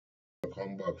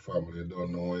Welcome back, family. You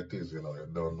don't know what it is, you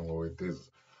don't know what it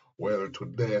is. Well,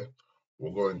 today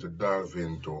we're going to dive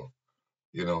into,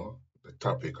 the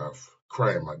topic of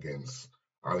crime against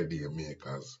holiday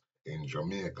makers in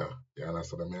Jamaica. You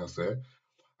understand what I say?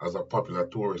 As a popular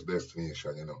tourist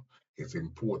destination, it's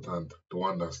important to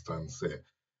understand, say,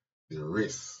 the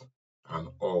risks and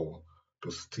how to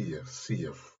stay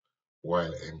safe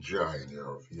while enjoying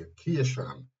your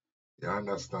vacation. You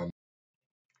understand?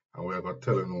 And we're going to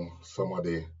tell you some of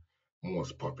the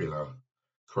most popular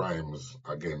crimes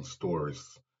against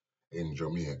tourists in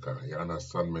Jamaica. You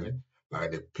understand me?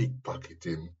 Like the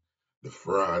pickpocketing, the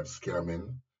fraud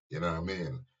scamming, you know what I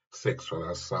mean? Sexual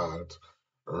assault,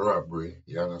 robbery,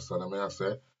 you understand me? I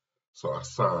say? So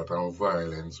assault and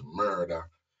violence, murder,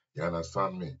 you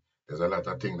understand me? There's a lot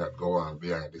of things that go on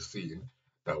behind the scene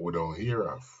that we don't hear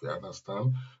of, you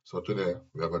understand? So today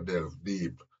we're going to delve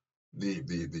deep, deep,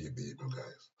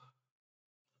 guys.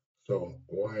 So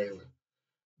while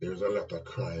there's a lot of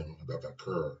crime that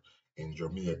occur in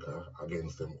Jamaica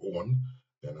against them own,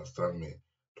 you understand me?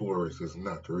 Tourists is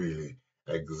not really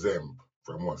exempt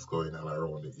from what's going on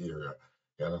around the area.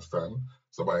 You understand?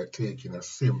 So by taking a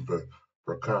simple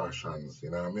precautions, you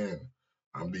know what I mean?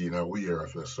 And being aware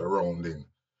of your surrounding,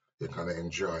 you can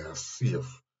enjoy a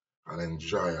safe and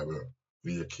enjoyable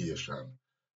vacation.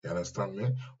 You understand me?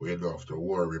 We don't have to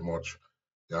worry much.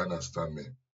 You understand me?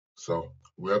 So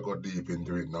we'll go deep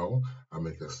into it now and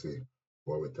make us see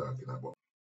what we're talking about.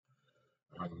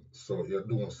 And so you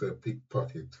don't say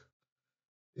pickpocket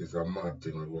is a mad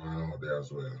thing going on out there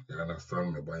as well. You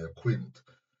understand me? By your quint,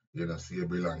 you don't see your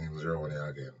belongings around here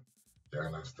again. You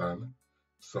understand?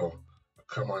 So a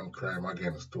common crime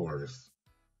against tourists,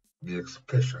 be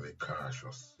especially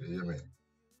cautious, you hear me?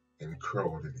 In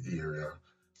crowded area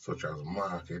such as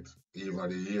market, even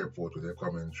the airport where they're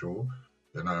coming through.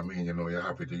 You know what I mean? You know you're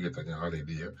happy to get on your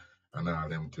holiday and all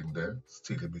them things there.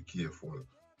 Still be careful.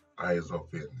 Eyes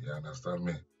open, you understand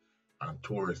me? And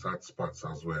tourist hot spots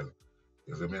as well.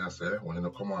 You see me I say? When you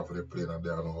come off of the plane and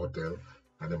they're in a hotel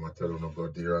and them tell you to go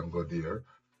there and go there,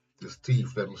 the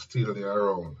thief them still there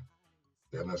around.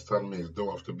 You understand me? It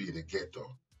don't have to be the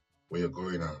ghetto where you're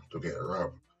going to get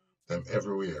robbed. Them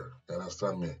everywhere. You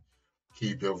understand me?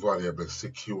 Keep your valuables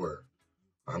secure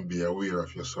and be aware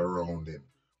of your surrounding.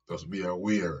 Just be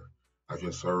aware of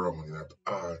your surrounding at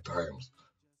all times.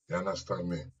 You understand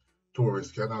me?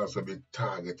 Tourists can also be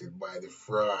targeted by the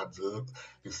frauds,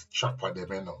 this chopper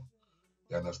them, you know.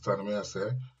 You understand me? I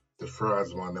say the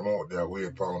frauds man them out there way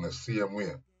pound the same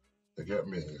way. You get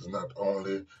me? It's not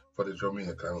only for the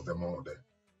Jamaicans them out there.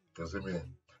 You see me?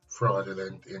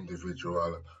 Fraudulent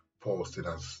individual posted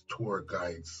as tour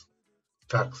guides,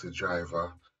 taxi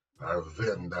driver, or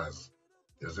vendors.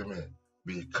 You see me?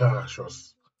 Be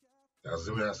cautious. You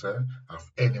see me? I say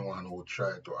of anyone who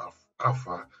try to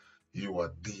offer you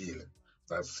a deal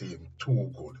that seems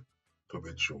too good to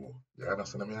be true. You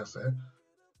understand me? I say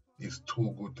it's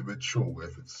too good to be true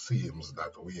if it seems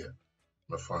that way.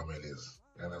 My families.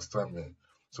 You understand me?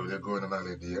 So they're going on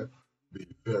holiday. Be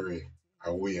very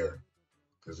aware.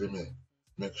 You see me?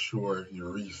 Make sure you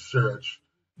research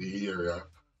the area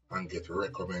and get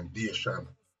recommendation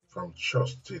from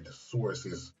trusted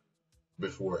sources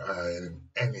before hiring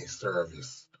any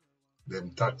service.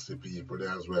 Them taxi people there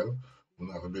as well.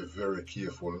 We have to be very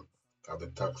careful of the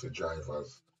taxi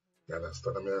drivers. You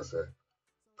understand me? I say?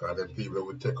 Because them people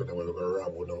will take on them will go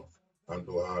rob, and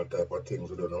do all type of things,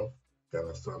 You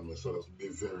understand me? So just be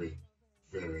very,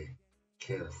 very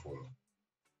careful.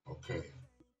 Okay.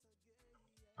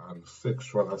 And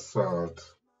sexual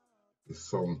assault is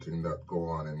something that go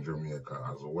on in Jamaica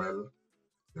as well.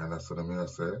 You understand me? I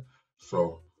say?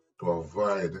 So to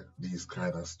avoid these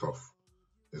kind of stuff,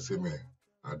 you see me,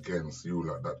 against you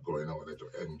like that going out there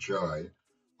to enjoy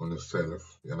on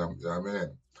yourself, what I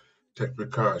mean? Take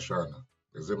precaution,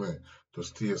 you see me, to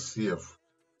stay safe,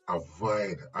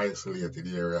 avoid isolated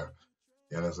area.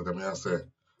 You understand me? I say,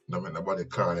 don't make nobody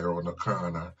call you around the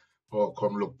corner. Oh,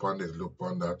 come look on this, look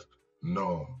on that.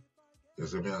 No. You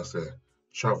see me? I say,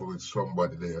 travel with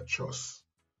somebody that you trust,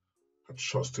 a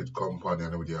trusted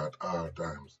companion with you at all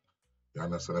times. You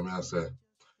understand me? I say,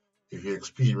 if you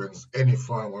experience any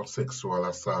form of sexual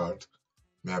assault,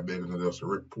 may I beg you to just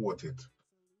report it.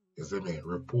 You see me?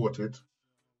 Report it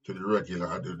to the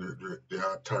regular,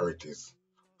 the authorities,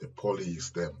 the police,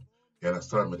 them. You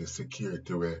understand me? The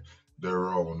security where they're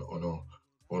around on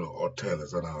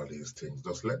hotels and all these things.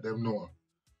 Just let them know.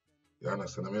 You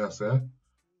understand me? I say?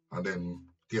 And then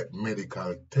get medical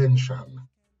attention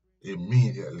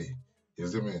immediately. You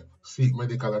see me? Seek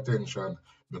medical attention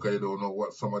because you don't know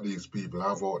what some of these people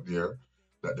have out there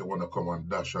that they want to come and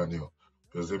dash on you.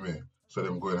 You see me? So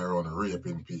them going around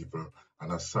raping people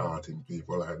and assaulting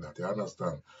people like that. You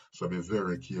understand? So be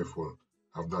very careful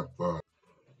of that part.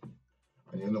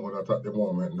 And you know that at the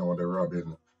moment now they're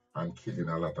robbing and killing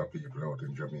a lot of people out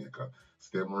in Jamaica.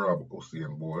 So them rob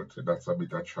Usain Bolt, that's a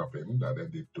bit of chopping that they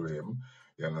did to him.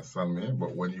 You understand me?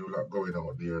 But when you like going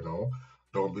out there now,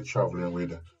 don't be traveling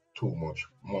with too much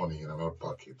money in your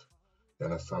pocket. You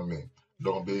understand me?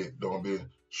 Don't be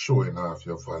showing off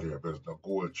your valuables, no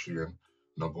gold chain,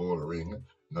 no gold ring,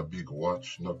 no big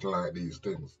watch, nothing like these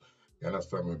things. You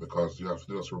understand me? Because you have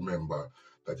to just remember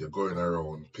that you're going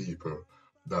around people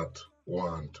that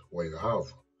want what you have.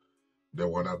 They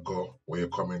wanna go where you're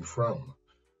coming from.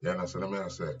 You understand me? I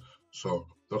say? So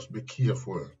just be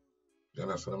careful. You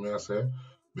understand me? I say?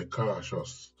 Be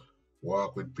cautious.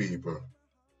 Walk with people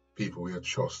you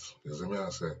trust. You see me? I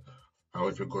say? And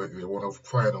if you want to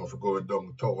find out if you're going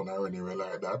downtown or anywhere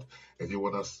like that, if you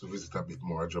want to visit a bit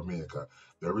more Jamaica,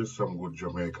 there is some good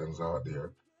Jamaicans out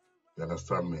there, you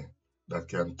understand me, that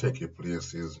can take you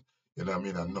places, you know what I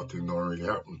mean, and nothing not really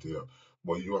happen to you.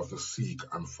 But you have to seek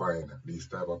and find these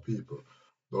type of people.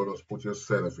 Don't just put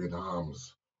yourself in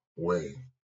harm's way.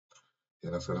 You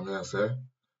understand what I say?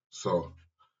 So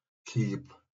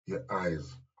keep your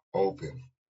eyes open.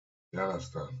 You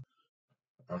understand?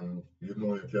 And you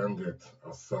know you can get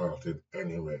assaulted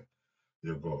anywhere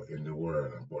you go in the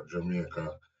world. But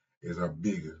Jamaica is a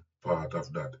big part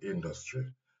of that industry.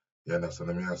 You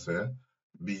understand what I say?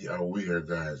 Be aware,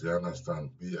 guys. You understand?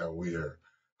 Be aware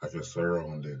of your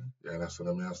surrounding. You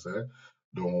understand what I say?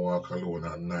 Don't walk alone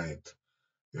at night.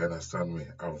 You understand me?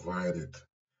 Avoid it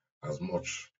as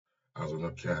much as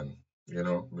you can. You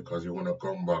know, because you want to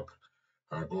come back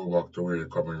and go back to where you're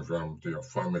coming from, to your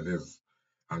families,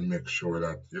 and make sure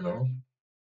that,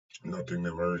 nothing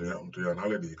never really happened to you on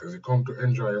holiday. Because you come to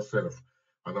enjoy yourself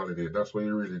on holiday. That's what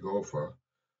you really go for.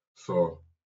 So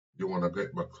you want to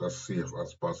get back as safe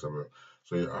as possible.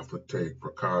 So you have to take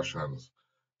precautions.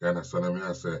 You understand what I mean?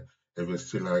 I say, if you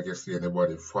still like you see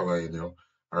anybody following you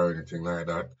or anything like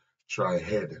that, try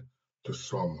head to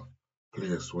some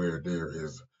place where there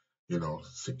is,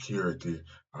 security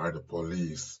or the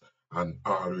police and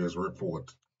always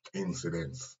report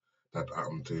incidents that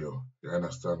happen to you. You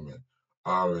understand me?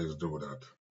 Always do that.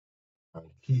 And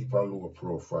keep a low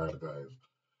profile, guys.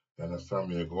 You understand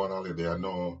me? You go on holiday, I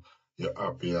know you're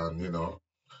happy and,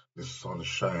 the sun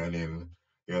shining,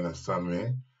 you understand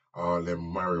me? All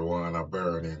them marijuana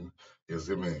burning, you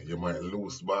see me? You might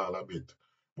lose ball a bit,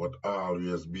 but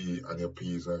always be on your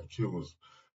P's and Q's.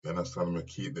 You understand me?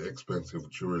 Keep the expensive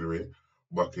jewelry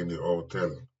back in the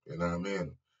hotel, you know what I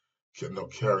mean?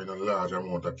 Not carry no large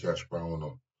amount of cash per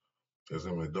owner. You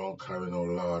see me? Don't carry no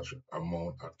large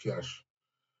amount of cash.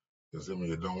 You see me?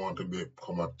 You don't want to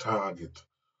become a target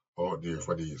out there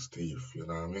for these thieves, you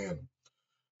know what I mean?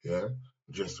 Yeah,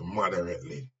 just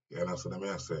moderately. You understand what I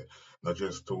mean? I say, not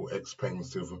just too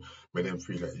expensive, make them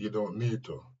feel like you don't need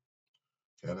to.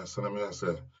 You understand what I mean? I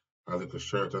say, a little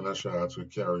shirt and a shorts will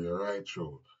carry you right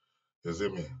through. You see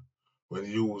me? When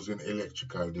using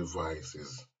electrical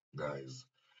devices, guys,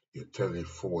 your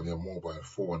telephone, your mobile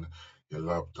phone, your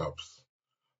laptops,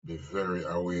 be very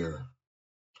aware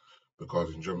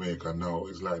because in Jamaica now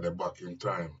it's like they're back in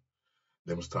time.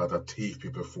 Them start to thief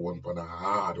people phone on a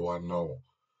hard one now.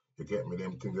 You get me?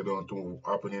 Them things they don't do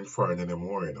happen in foreign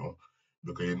anymore,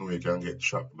 because you know you can get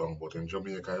shot down. But in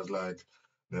Jamaica, it's like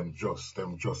them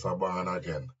just are born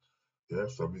again. Yeah,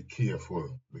 so be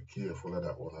careful of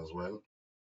that one as well.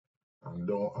 And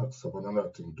don't accept another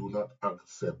thing. Do not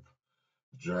accept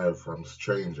drive from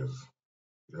strangers.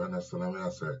 You understand what I mean? I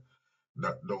say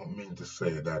that don't mean to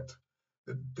say that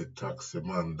the taxi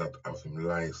man that have him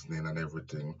licensing and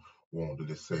everything won't do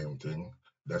the same thing.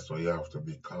 That's why you have to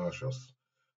be cautious.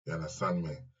 You understand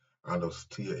me? And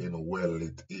just stay in well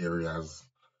lit areas.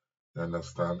 You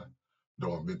understand?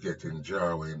 Don't be getting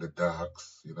jarred in the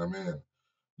darks. You know what I mean?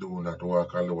 Do not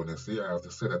walk alone. You see, I have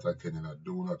to say that again.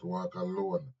 Do not walk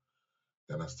alone.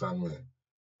 You understand me?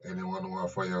 Anyone who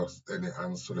offer you any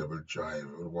unsuitable drive,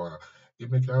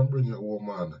 if you can bring your own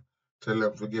man, tell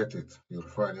them to get it. You'll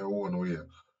find your own way.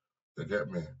 You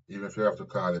get me? Even if you have to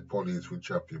call the police to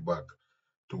chop you back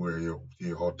to where your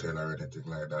hotel or anything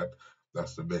like that,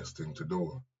 that's the best thing to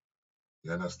do.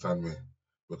 You understand me?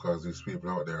 Because these people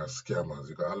out there are scammers.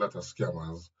 You got a lot of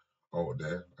scammers out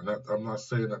there. And I'm not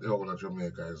saying that the whole of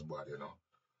Jamaica is bad.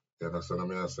 You understand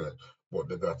what I say? But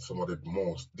they got some of the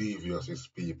most devious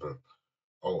people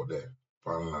out there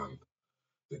on land.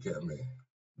 You get me?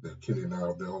 They're killing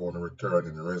off their own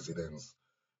returning residents,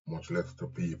 much less to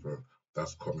people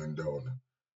that's coming down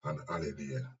on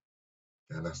holiday.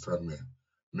 You understand me?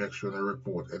 Make sure they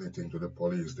report anything to the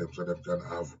police them so them can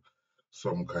have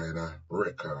some kind of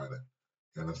record.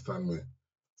 You understand me?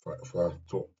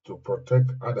 To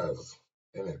protect others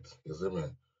in it. You see me?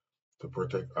 To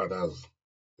protect others.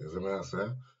 You see me I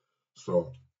say?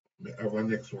 So me have a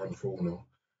next one for you now.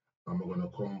 I'm gonna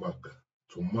come back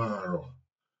tomorrow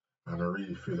and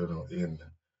really fill it in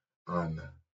on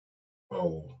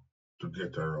how to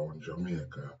get around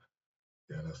Jamaica.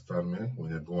 You understand me?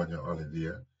 When you go on your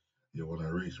holiday, you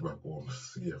wanna reach back home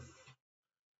safe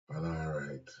and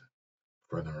alright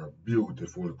from our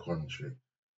beautiful country.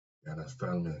 You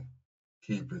understand me?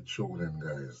 Keep it tuning,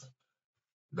 guys.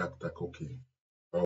 Dr. Cookie.